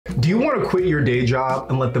Do you want to quit your day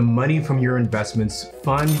job and let the money from your investments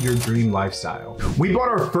fund your dream lifestyle? We bought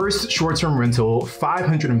our first short-term rental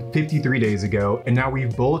 553 days ago, and now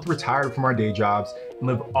we've both retired from our day jobs and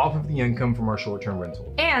live off of the income from our short-term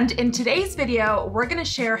rental. And in today's video, we're going to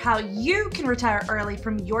share how you can retire early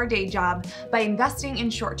from your day job by investing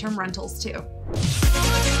in short-term rentals too.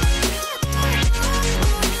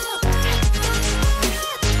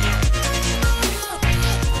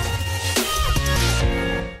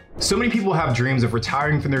 So many people have dreams of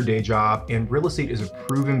retiring from their day job, and real estate is a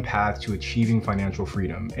proven path to achieving financial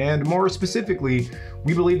freedom. And more specifically,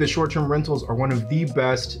 we believe that short-term rentals are one of the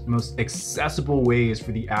best, most accessible ways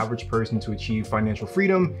for the average person to achieve financial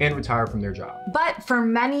freedom and retire from their job. But for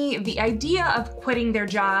many, the idea of quitting their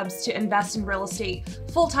jobs to invest in real estate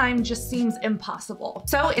full-time just seems impossible.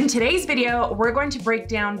 So in today's video, we're going to break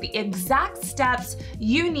down the exact steps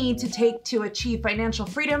you need to take to achieve financial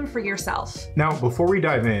freedom for yourself. Now, before we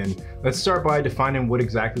dive in, let's start by defining what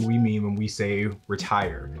exactly we mean when we say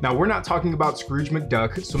retire. Now, we're not talking about Scrooge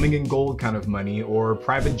McDuck, swimming in gold kind of money, or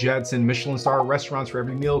private jets and Michelin star restaurants for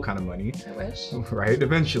every meal kind of money. I wish. Right,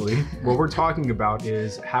 eventually. What we're talking about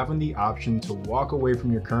is having the option to walk away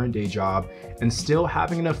from your current day job and still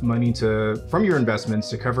having enough money from your investments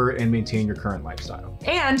to cover and maintain your current lifestyle.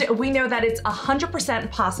 And we know that it's 100%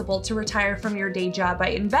 possible to retire from your day job by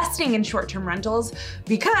investing in short-term rentals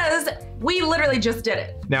because we literally just did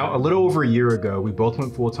it. Now, a little over a year ago, we both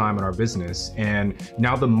went full-time in our business, and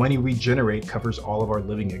now the money we generate covers all of our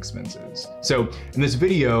living expenses. So in this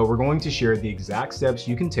video, we're going to share the exact steps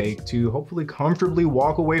you can take to hopefully comfortably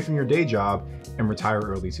walk away from your day job and retire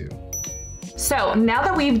early too. So now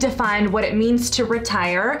that we've defined what it means to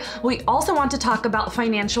retire, we also want to talk about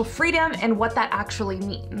financial freedom and what that actually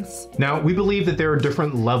means. Now, we believe that there are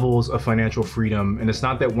different levels of financial freedom, and it's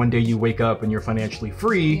not that one day you wake up and you're financially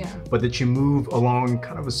free, but that you move along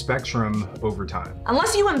kind of a spectrum over time.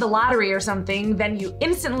 Unless you win the lottery or something, then you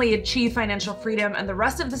instantly achieve financial freedom and the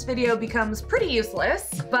rest of this video becomes pretty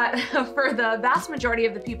useless. But for the vast majority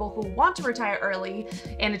of the people who want to retire early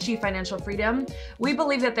and achieve financial freedom, we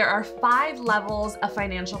believe that there are 5 levels of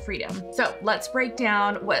financial freedom. So let's break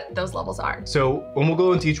down what those levels are. So we'll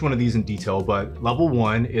go into each one of these in detail, but level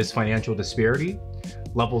 1 is financial disparity.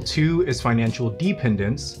 Level 2 is financial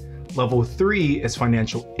dependence. Level 3 is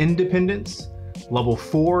financial independence. Level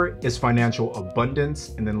 4 is financial abundance.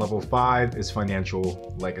 And then level 5 is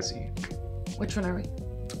financial legacy. Which one are we?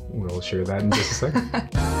 We'll share that in just a second.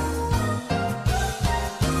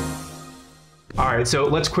 All right, so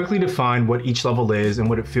let's quickly define what each level is and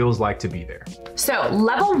what it feels like to be there. So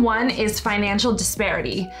level 1 is financial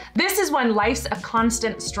disparity. This is when life's a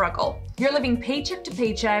constant struggle. You're living paycheck to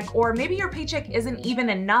paycheck, or maybe your paycheck isn't even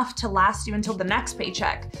enough to last you until the next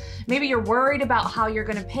paycheck. Maybe you're worried about how you're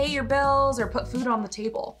gonna pay your bills or put food on the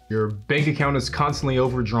table. Your bank account is constantly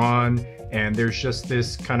overdrawn, and there's just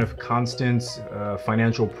this kind of constant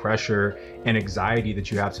financial pressure and anxiety that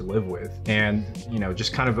you have to live with. And, you know,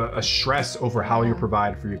 just kind of a stress over how you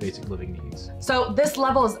provide for your basic living needs. So this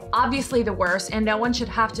level is obviously the worst, and no one should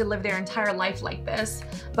have to live their entire life like this.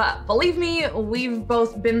 But believe me, we've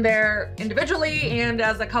both been there individually and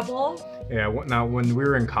as a couple. Yeah, now when we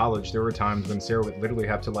were in college, there were times when Sarah would literally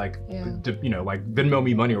have to like Venmo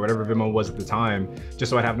me money or whatever Venmo was at the time, just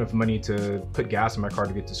so I'd have enough money to put gas in my car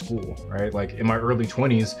to get to school, right? Like in my early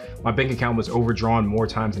 20s, my bank account was overdrawn more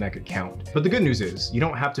times than I could count. But the good news is you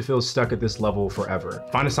don't have to feel stuck at this level forever.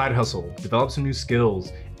 Find a side hustle, develop some new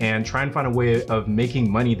skills, and try and find a way of making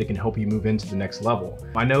money that can help you move into the next level.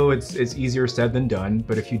 I know it's easier said than done,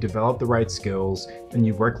 but if you develop the right skills and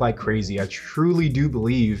you work like crazy, I truly do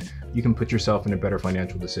believe you can put yourself in a better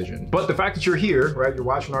financial decision. But the fact that you're here, right, you're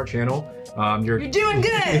watching our channel, you're doing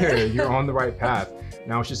good. You're on the right path.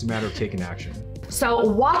 Now it's just a matter of taking action. So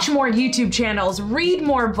watch more YouTube channels, read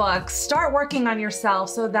more books, start working on yourself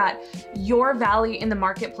so that your value in the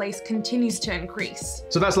marketplace continues to increase.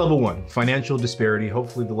 So that's level 1, financial disparity.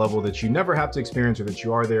 Hopefully the level that you never have to experience, or that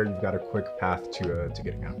you are there, you've got a quick path to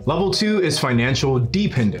getting out. Level 2 is financial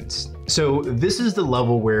dependence. So this is the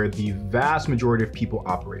level where the vast majority of people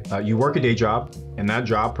operate. You work a day job, and that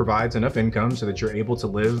job provides enough income so that you're able to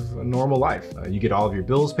live a normal life. You get all of your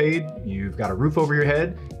bills paid, you've got a roof over your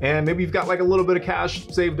head, and maybe you've got like a little bit of cash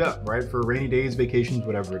saved up, right? For rainy days, vacations,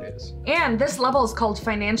 whatever it is. And this level is called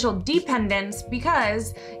financial dependence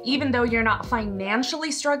because even though you're not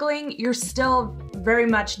financially struggling, you're still very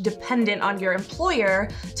much dependent on your employer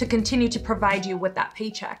to continue to provide you with that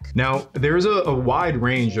paycheck. Now, there's a wide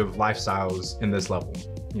range of lifestyles in this level.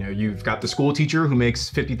 You know, you've got the school teacher who makes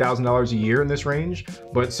 $50,000 a year in this range,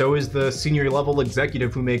 but so is the senior level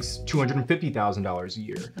executive who makes $250,000 a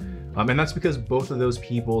year. And that's because both of those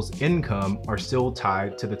people's income are still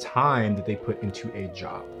tied to the time that they put into a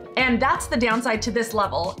job. And that's the downside to this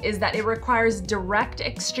level, is that it requires direct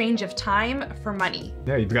exchange of time for money.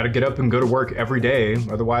 Yeah, you've got to get up and go to work every day,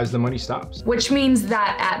 otherwise the money stops. Which means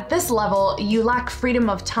that at this level, you lack freedom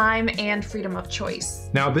of time and freedom of choice.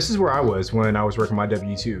 Now, this is where I was when I was working my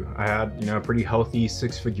W-2. I had, a pretty healthy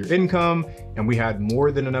 6-figure income, and we had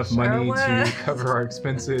more than enough money to cover our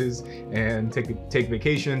expenses and take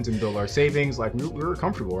vacations and build our savings. Like we were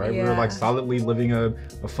comfortable, right? Yeah. We were like solidly living a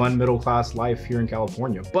fun middle-class life here in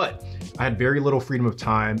California. But I had very little freedom of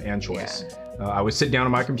time and choice. Yeah. I would sit down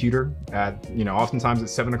on my computer at, oftentimes at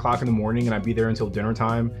 7 o'clock in the morning, and I'd be there until dinner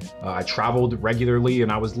time. I traveled regularly,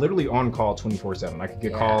 and I was literally on call 24/7. I could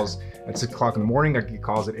get calls at 6 o'clock in the morning. I could get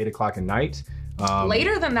calls at 8 o'clock at night.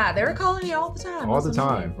 Later than that, they were calling you all the time. All the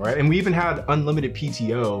time, right? And we even had unlimited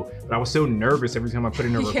PTO, but I was so nervous every time I put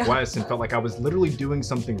in a request and felt like I was literally doing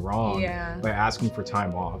something wrong by asking for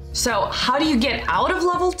time off. So how do you get out of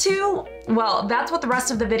level 2? Well, that's what the rest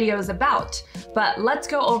of the video is about, but let's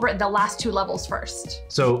go over the last 2 levels first.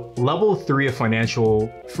 So level 3 of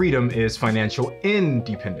financial freedom is financial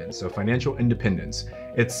independence. So financial independence.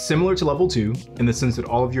 It's similar to level 2 in the sense that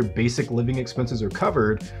all of your basic living expenses are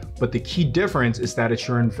covered, but the key difference is that it's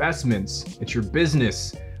your investments, it's your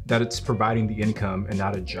business, that it's providing the income and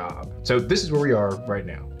not a job. So this is where we are right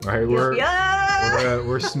now, right?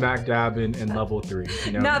 We're smack dab in level 3.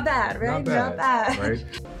 Not bad, right? Not bad. Right?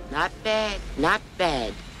 Not bad, not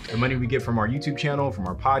bad. The money we get from our YouTube channel, from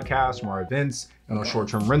our podcast, from our events, and our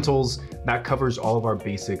short-term rentals, that covers all of our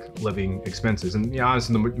basic living expenses. And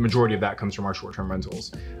honestly, the majority of that comes from our short-term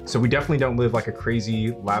rentals. So we definitely don't live like a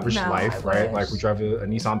crazy lavish life, right? Like we drive a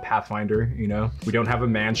Nissan Pathfinder, We don't have a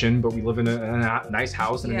mansion, but we live in a nice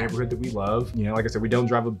house in a neighborhood that we love. Like I said, we don't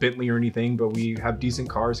drive a Bentley or anything, but we have decent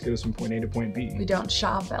cars to get us from point A to point B. We don't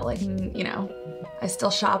shop at I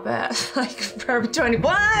still shop at like Forever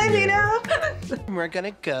 21, We're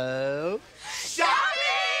gonna go shopping!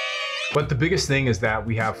 But the biggest thing is that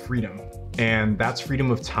we have freedom, and that's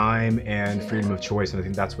freedom of time and freedom of choice. And I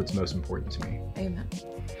think that's what's most important to me. Amen.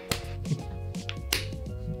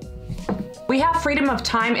 We have freedom of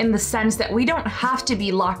time in the sense that we don't have to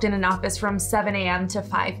be locked in an office from 7 a.m. to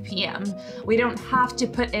 5 p.m. We don't have to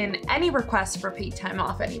put in any requests for paid time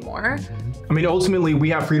off anymore. I mean, ultimately, we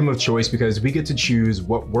have freedom of choice because we get to choose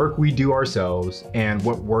what work we do ourselves and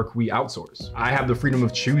what work we outsource. I have the freedom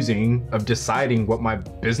of choosing, of deciding what my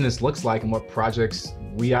business looks like and what projects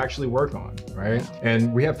we actually work on, right?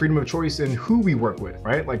 And we have freedom of choice in who we work with,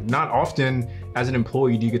 right? Like not often as an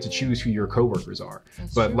employee do you get to choose who your coworkers are.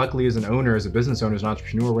 But luckily as an owner, as a business owner, as an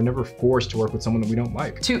entrepreneur, we're never forced to work with someone that we don't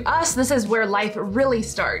like. To us, this is where life really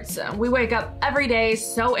starts. We wake up every day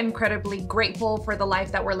so incredibly grateful for the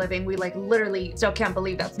life that we're living. We like literally still can't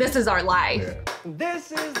believe that this is our life.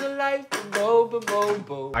 This is the life.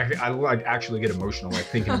 I like actually get emotional like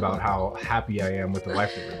thinking about how happy I am with the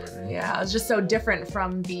life that we're living. Yeah, it's just so different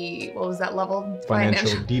from the, what was that level?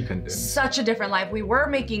 Financial dependence. Such a different life. We were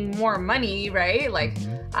making more money, right? Like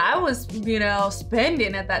I was,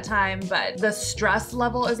 spending at that time, but the stress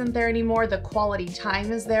level isn't there anymore. The quality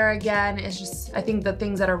time is there again. It's just, I think the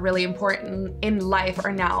things that are really important in life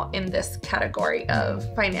are now in this category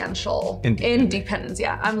of financial independence.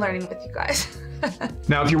 Yeah, I'm learning with you guys.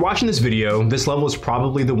 Now, if you're watching this video, this level is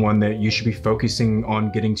probably the one that you should be focusing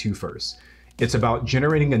on getting to first. It's about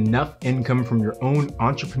generating enough income from your own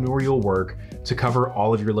entrepreneurial work to cover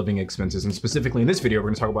all of your living expenses. And specifically in this video, we're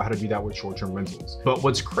gonna talk about how to do that with short-term rentals. But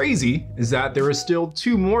what's crazy is that there are still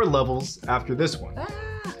 2 more levels after this one.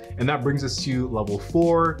 And that brings us to level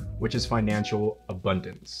 4, which is financial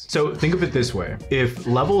abundance. So think of it this way. If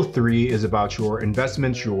level 3 is about your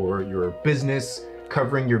investments, your business,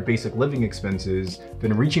 covering your basic living expenses,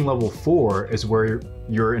 then reaching level 4 is where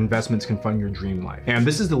your investments can fund your dream life. And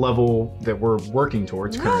this is the level that we're working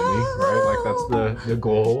towards currently, right? Like that's the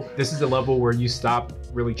goal. This is the level where you stop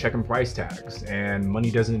really checking price tags and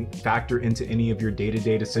money doesn't factor into any of your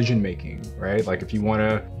day-to-day decision making, right? Like if you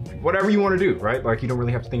wanna, whatever you wanna do, right? Like you don't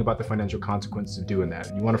really have to think about the financial consequences of doing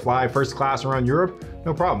that. You wanna fly first class around Europe?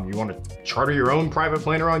 No problem. You wanna charter your own private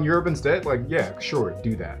plane around Europe instead? Like, yeah, sure,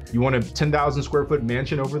 do that. You want a 10,000 square foot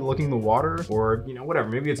mansion overlooking the water? Or, whatever,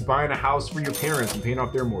 maybe it's buying a house for your parents and paying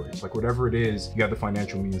off their mortgage. Like whatever it is, you got the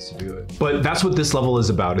financial means to do it. But that's what this level is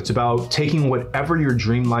about. It's about taking whatever your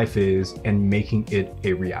dream life is and making it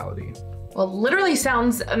a reality. Well, literally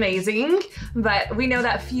sounds amazing, but we know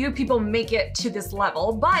that few people make it to this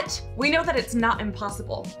level, but we know that it's not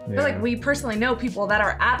impossible. I feel like we personally know people that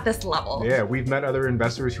are at this level. Yeah, we've met other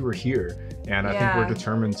investors who are here. And I think we're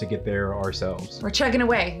determined to get there ourselves. We're chugging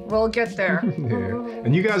away. We'll get there. Yeah.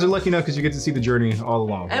 And you guys are lucky enough because you get to see the journey all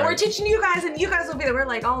along. And we're teaching you guys, and you guys will be there. We're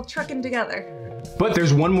like all trucking together. But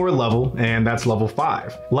there's one more level, and that's level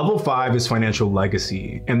 5. Level 5 is financial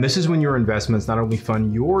legacy. And this is when your investments not only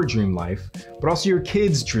fund your dream life, but also your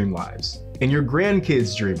kids' dream lives, and your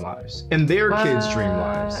grandkids' dream lives, and their kids' dream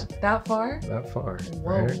lives. That far? That far.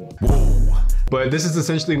 Whoa. Right? Whoa. But this is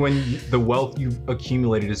essentially when the wealth you've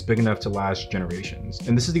accumulated is big enough to last generations.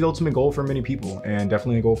 And this is the ultimate goal for many people, and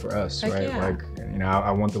definitely a goal for us, right? Yeah. Like, you know,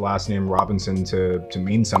 I want the last name Robinson to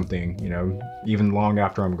mean something, you know, even long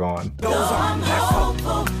after I'm gone. I'm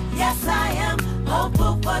hopeful, yes I am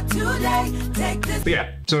hopeful for today. Take this. But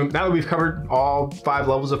yeah, so now that we've covered all 5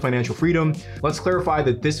 levels of financial freedom, let's clarify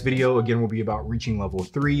that this video again will be about reaching level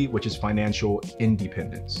 3, which is financial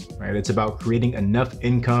independence, right? It's about creating enough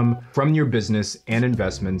income from your business and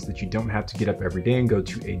investments that you don't have to get up every day and go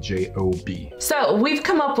to a job. So we've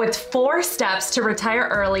come up with 4 steps to retire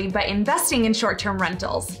early by investing in short-term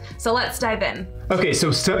rentals. So let's dive in. Okay,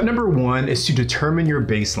 so step number 1 is to determine your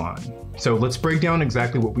baseline. So let's break down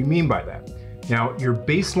exactly what we mean by that. Now, your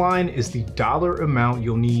baseline is the dollar amount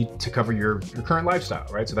you'll need to cover your current lifestyle,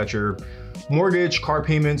 right? So that's your mortgage, car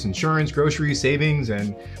payments, insurance, groceries, savings,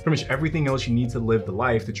 and pretty much everything else you need to live the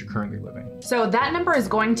life that you're currently living. So that number is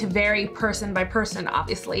going to vary person by person,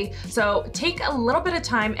 obviously. So take a little bit of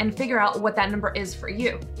time and figure out what that number is for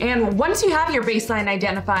you. And once you have your baseline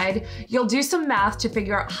identified, you'll do some math to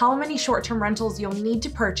figure out how many short-term rentals you'll need to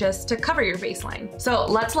purchase to cover your baseline. So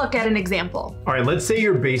let's look at an example. All right, let's say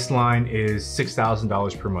your baseline is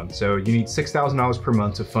 $6,000 per month. So you need $6,000 per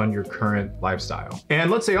month to fund your current lifestyle. And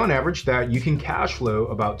let's say on average that you can cash flow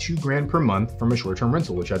about $2,000 per month from a short-term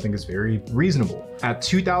rental, which I think is very reasonable. At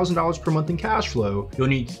 $2,000 per month in cash flow, you'll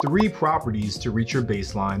need 3 properties to reach your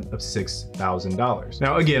baseline of $6,000.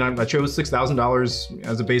 Now, again, I chose $6,000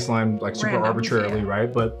 as a baseline, like super arbitrarily,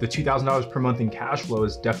 right? But the $2,000 per month in cash flow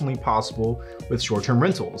is definitely possible with short-term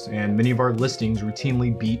rentals, and many of our listings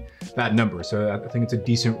routinely beat that number. So I think it's a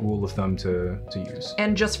decent rule of thumb to use.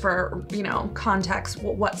 And just for, you know, context,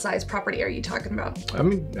 what size property are you talking about? I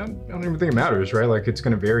mean, I don't even think it matters, right? Like, it's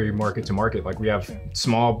going to vary market to market. Like, we have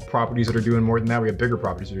small properties that are doing more than that. We have bigger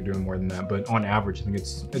properties that are doing more than that. But on average, I think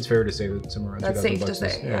it's fair to say that somewhere around that's $2,000 safe to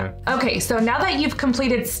say. Yeah. Okay, so now that you've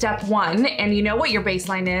completed step 1 and you know what your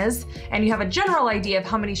baseline is, and you have a general idea of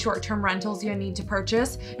how many short-term rentals you need to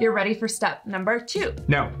purchase, you're ready for step number 2.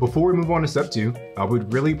 Now, before we move on to step 2, I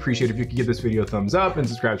would really appreciate if you could give this video a thumbs up and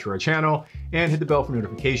subscribe to our channel and hit the bell for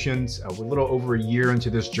notifications. We're a little over a year into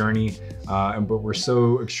this journey, but we're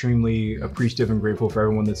so extremely appreciative and grateful for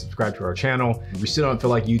everyone that's subscribed to our channel. We still don't feel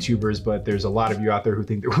like YouTubers, but there's a lot of you out there who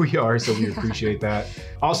think that we are, so we appreciate that.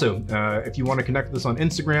 Also, if you want to connect with us on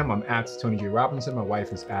Instagram, I'm at Tony J. Robinson. My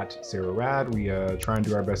wife is at Sarah Rad. We try and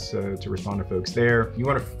do our best to respond to folks there. You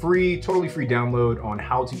want a totally free download on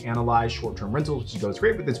how to analyze short-term rentals, which goes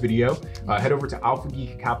great with this video. Head over to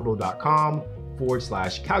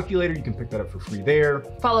alphageekcapital.com/calculator. You can pick that up for free there.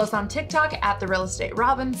 Follow us on TikTok at The Real Estate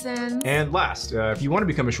Robinson. And last, if you want to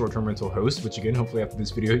become a short-term rental host, which again, hopefully after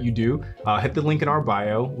this video you do, hit the link in our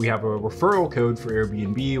bio. We have a referral code for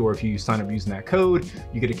Airbnb, or if you sign up using that code,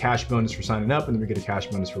 you get a cash bonus for signing up, and then we get a cash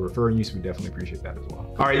bonus for referring you, so we definitely appreciate that as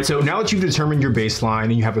well. All right, so now that you've determined your baseline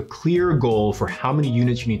and you have a clear goal for how many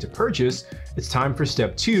units you need to purchase, it's time for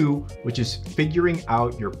step 2, which is figuring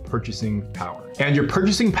out your purchasing power. And your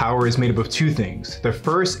purchasing power is made up of 2 things. The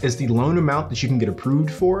first is the loan amount that you can get approved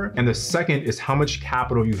for, and the second is how much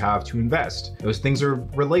capital you have to invest. Those things are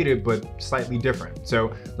related, but slightly different.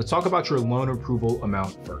 So let's talk about your loan approval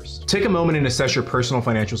amount first. Take a moment and assess your personal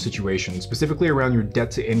financial situation, specifically around your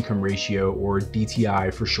debt to income ratio, or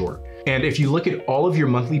DTI for short. And if you look at all of your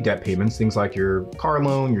monthly debt payments, things like your car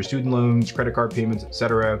loan, your student loans, credit card payments,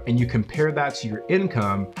 etc., and you compare that to your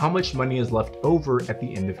income, how much money is left over at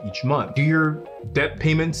the end of each month? Do your debt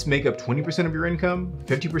payments make up 20% of your income,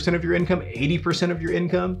 50% of your income, 80% of your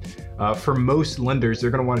income? For most lenders, they're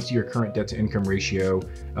going to want to see your current debt to income ratio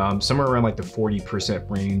somewhere around like the 40%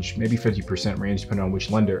 range, maybe 50% range, depending on which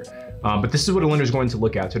lender. But this is what a lender is going to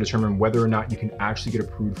look at to determine whether or not you can actually get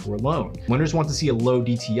approved for a loan. Lenders want to see a low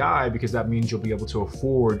DTI because that means you'll be able to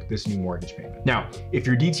afford this new mortgage payment. Now, if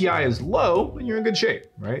your DTI is low, then you're in good shape,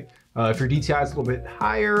 right? If your DTI is a little bit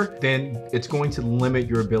higher, then it's going to limit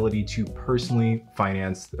your ability to personally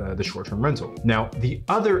finance the short-term rental. Now, the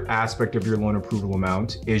other aspect of your loan approval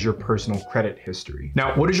amount is your personal credit history.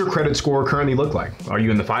 Now, what does your credit score currently look like? Are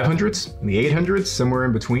you in the 500s, in the 800s, somewhere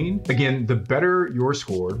in between? Again, the better your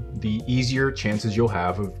score, the easier chances you'll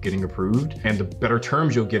have of getting approved, and the better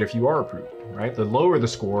terms you'll get if you are approved. right? The lower the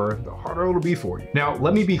score, the harder it'll be for you. Now,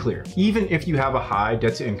 let me be clear. Even if you have a high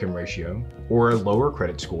debt to income ratio or a lower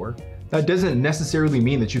credit score, that doesn't necessarily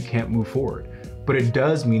mean that you can't move forward, but it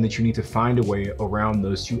does mean that you need to find a way around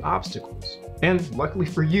those two obstacles. And luckily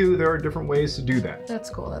for you, there are different ways to do that.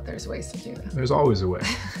 That's cool that there's ways to do that. There's always a way.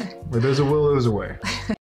 Where there's a will, there's a way.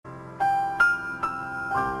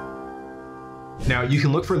 Now, you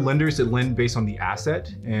can look for lenders that lend based on the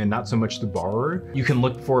asset and not so much the borrower. You can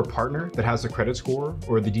look for a partner that has the credit score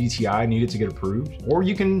or the DTI needed to get approved. Or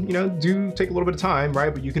you can, take a little bit of time,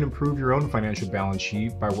 right? But you can improve your own financial balance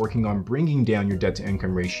sheet by working on bringing down your debt to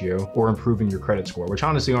income ratio or improving your credit score, which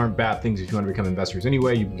honestly aren't bad things if you want to become investors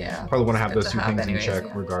anyway. You probably want to have those two things in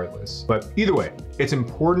check regardless. But either way, it's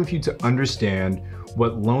important for you to understand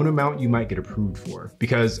what loan amount you might get approved for.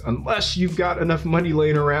 Because unless you've got enough money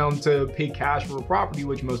laying around to pay cash for a property,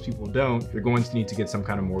 which most people don't, you're going to need to get some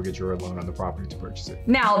kind of mortgage or a loan on the property to purchase it.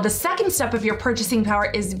 Now, the second step of your purchasing power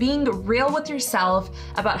is being real with yourself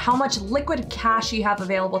about how much liquid cash you have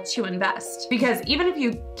available to invest. Because even if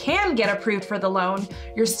you can get approved for the loan,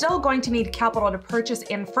 you're still going to need capital to purchase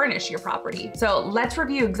and furnish your property. So let's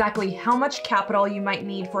review exactly how much capital you might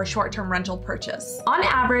need for a short-term rental purchase. On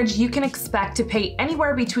average, you can expect to pay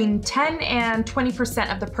anywhere between 10 and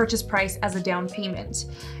 20% of the purchase price as a down payment.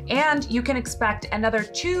 And you can expect another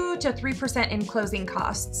 2 to 3% in closing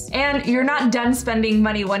costs. And you're not done spending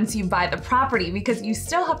money once you buy the property, because you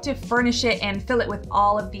still have to furnish it and fill it with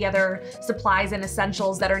all of the other supplies and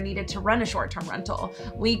essentials that are needed to run a short-term rental.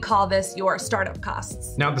 We call this your startup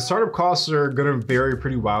costs. Now, the startup costs are gonna vary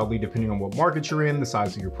pretty wildly depending on what market you're in, the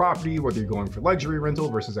size of your property, whether you're going for luxury rental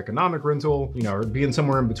versus economic rental, or being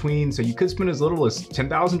somewhere in between. So you could spend as little as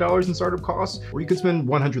 $10,000 in startup costs, or you could spend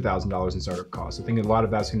 $100,000 in startup costs. I think a lot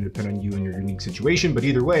of that's gonna depend on you and your unique situation, but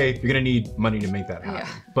either way, you're gonna need money to make that happen.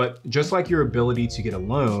 But just like your ability to get a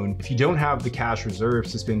loan, if you don't have the cash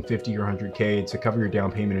reserves to spend 50 or 100K to cover your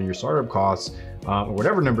down payment and your startup costs, or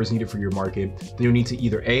whatever number is needed for your market, then you'll need to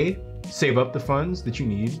either A, save up the funds that you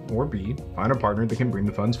need, or B, find a partner that can bring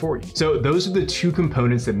the funds for you. So those are the two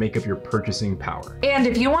components that make up your purchasing power. And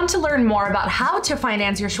if you want to learn more about how to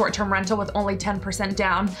finance your short-term rental with only 10%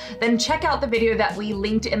 down, then check out the video that we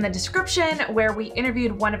linked in the description where we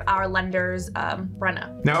interviewed one of our lenders,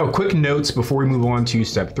 Brenna. Now, a quick note before we move on to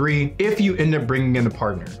step 3. If you end up bringing in a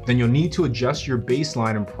partner, then you'll need to adjust your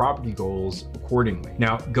baseline and property goals accordingly.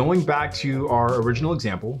 Now, going back to our original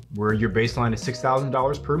example, where your baseline is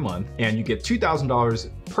 $6,000 per month, and you get $2,000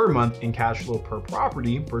 per month in cash flow per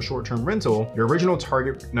property per short-term rental, your original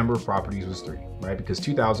target number of properties was 3, right? Because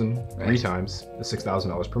 2,000 3 times is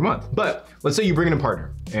 $6,000 per month. But let's say you bring in a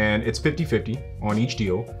partner and it's 50-50 on each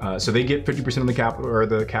deal. So they get 50% of the capital or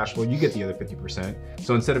the cash flow, you get the other 50%.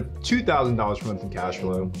 So instead of $2,000 per month in cash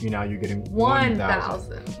flow, you're getting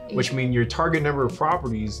 1,000, which means your target number of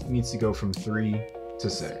properties needs to go from 3 to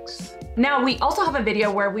 6. Now, we also have a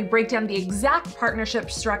video where we break down the exact partnership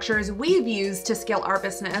structures we've used to scale our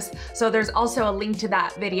business. So there's also a link to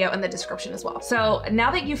that video in the description as well. So now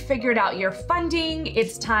that you've figured out your funding,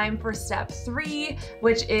 it's time for step 3,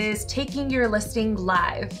 which is taking your listing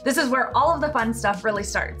live. This is where all of the fun stuff really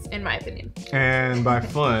starts, in my opinion. And by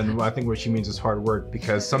fun, I think what she means is hard work,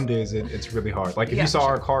 because some days it's really hard. Like if you saw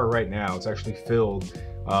our car right now, it's actually filled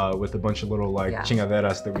with a bunch of little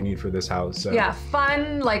chingaderas that we need for this house. So. Yeah,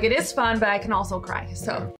 fun, like it is fun, but I can also cry,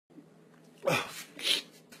 so.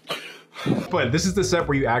 But this is the step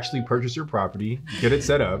where you actually purchase your property, get it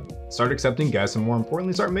set up, start accepting guests, and more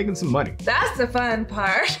importantly, start making some money. That's the fun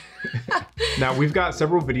part. Now, we've got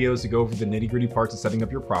several videos to go over the nitty-gritty parts of setting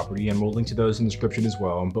up your property, and we'll link to those in the description as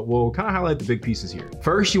well, but we'll kind of highlight the big pieces here.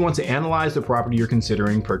 First, you want to analyze the property you're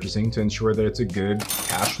considering purchasing to ensure that it's a good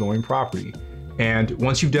cash flowing property. And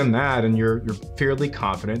once you've done that and you're fairly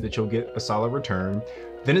confident that you'll get a solid return,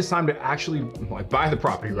 then it's time to actually buy the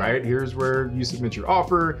property, right? Here's where you submit your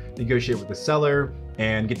offer, negotiate with the seller,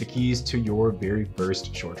 and get the keys to your very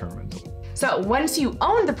first short-term rental. So once you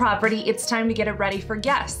own the property, it's time to get it ready for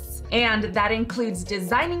guests. And that includes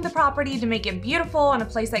designing the property to make it beautiful and a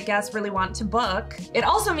place that guests really want to book. It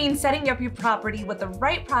also means setting up your property with the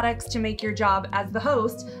right products to make your job as the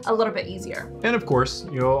host a little bit easier. And of course,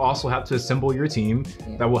 you'll also have to assemble your team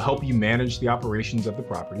that will help you manage the operations of the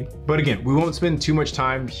property. But again, we won't spend too much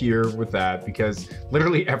time here with that, because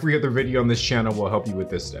literally every other video on this channel will help you with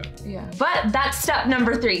this step. But that's step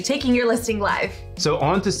number 3, taking your listing live. So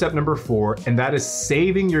on to step number 4, and that is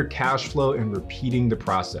saving your cash flow and repeating the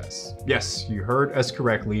process. Yes, you heard us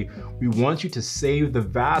correctly. We want you to save the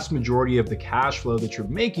vast majority of the cash flow that you're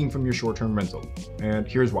making from your short-term rental. And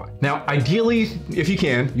here's why. Now, ideally, if you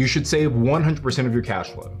can, you should save 100% of your cash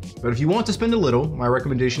flow. But if you want to spend a little, my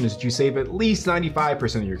recommendation is that you save at least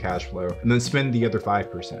 95% of your cash flow and then spend the other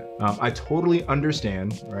 5%. I totally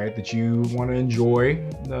understand, right, that you want to enjoy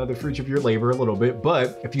the fruits of your labor a little bit,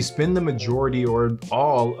 but if you spend the majority or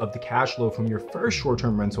all of the cash flow from your first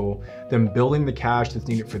short-term rental, then building the cash that's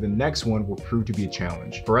needed for the next one will prove to be a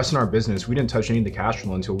challenge. For us in our business, we didn't touch any of the cash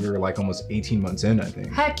flow until we were like almost 18 months in, I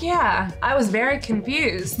think. Heck yeah, I was very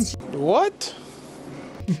confused. What?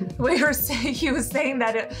 He was saying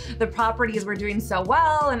that the properties were doing so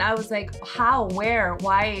well, and I was like, how, where,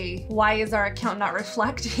 why is our account not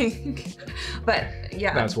reflecting? But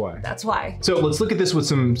yeah, that's why. So let's look at this with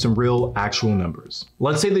some real actual numbers.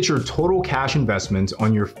 Let's say that your total cash investment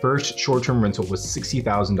on your first short-term rental was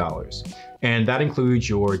 $60,000. And that includes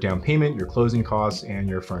your down payment, your closing costs, and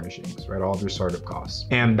your furnishings, right? All of your startup costs.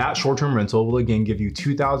 And that short-term rental will again give you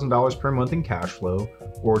 $2,000 per month in cash flow,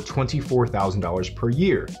 or $24,000 per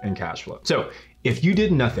year in cash flow. So if you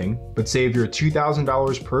did nothing but save your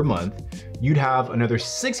 $2,000 per month, you'd have another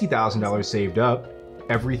 $60,000 saved up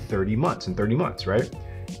every 30 months, right?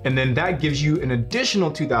 And then that gives you an additional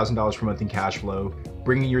 $2,000 per month in cash flow,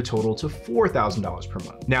 bringing your total to $4,000 per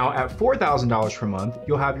month. Now at $4,000 per month,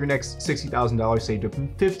 you'll have your next $60,000 saved up in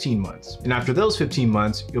 15 months. And after those 15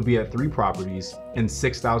 months, you'll be at 3 properties and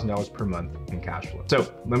 $6,000 per month in cash flow.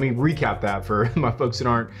 So let me recap that for my folks that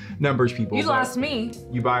aren't numbers people. You lost me.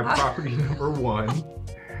 You buy property number 1,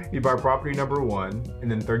 and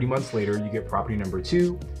then 30 months later, you get property number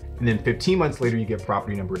 2, and then 15 months later, you get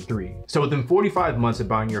property number 3. So within 45 months of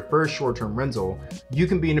buying your first short-term rental, you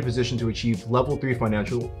can be in a position to achieve level 3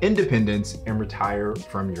 financial independence and retire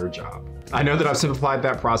from your job. I know that I've simplified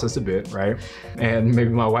that process a bit, right? And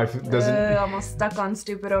maybe my wife doesn't. Almost stuck on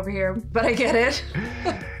stupid over here, but I get it.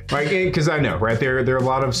 Right, because I know, right? There are a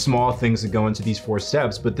lot of small things that go into these 4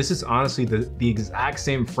 steps, but this is honestly the exact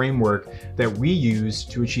same framework that we use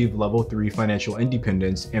to achieve level 3 financial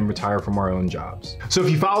independence and retire from our own jobs. So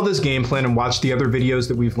if you follow this game plan and watch the other videos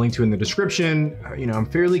that we've linked to in the description, I'm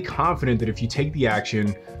fairly confident that if you take the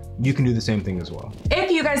action, you can do the same thing as well.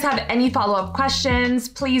 If you guys have any follow-up questions,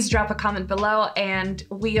 please drop a comment below and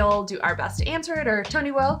we'll do our best to answer it, or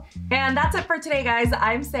Tony will. And that's it for today, guys.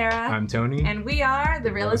 I'm Sarah. I'm Tony. And we are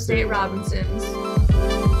the Real Estate Robinsons.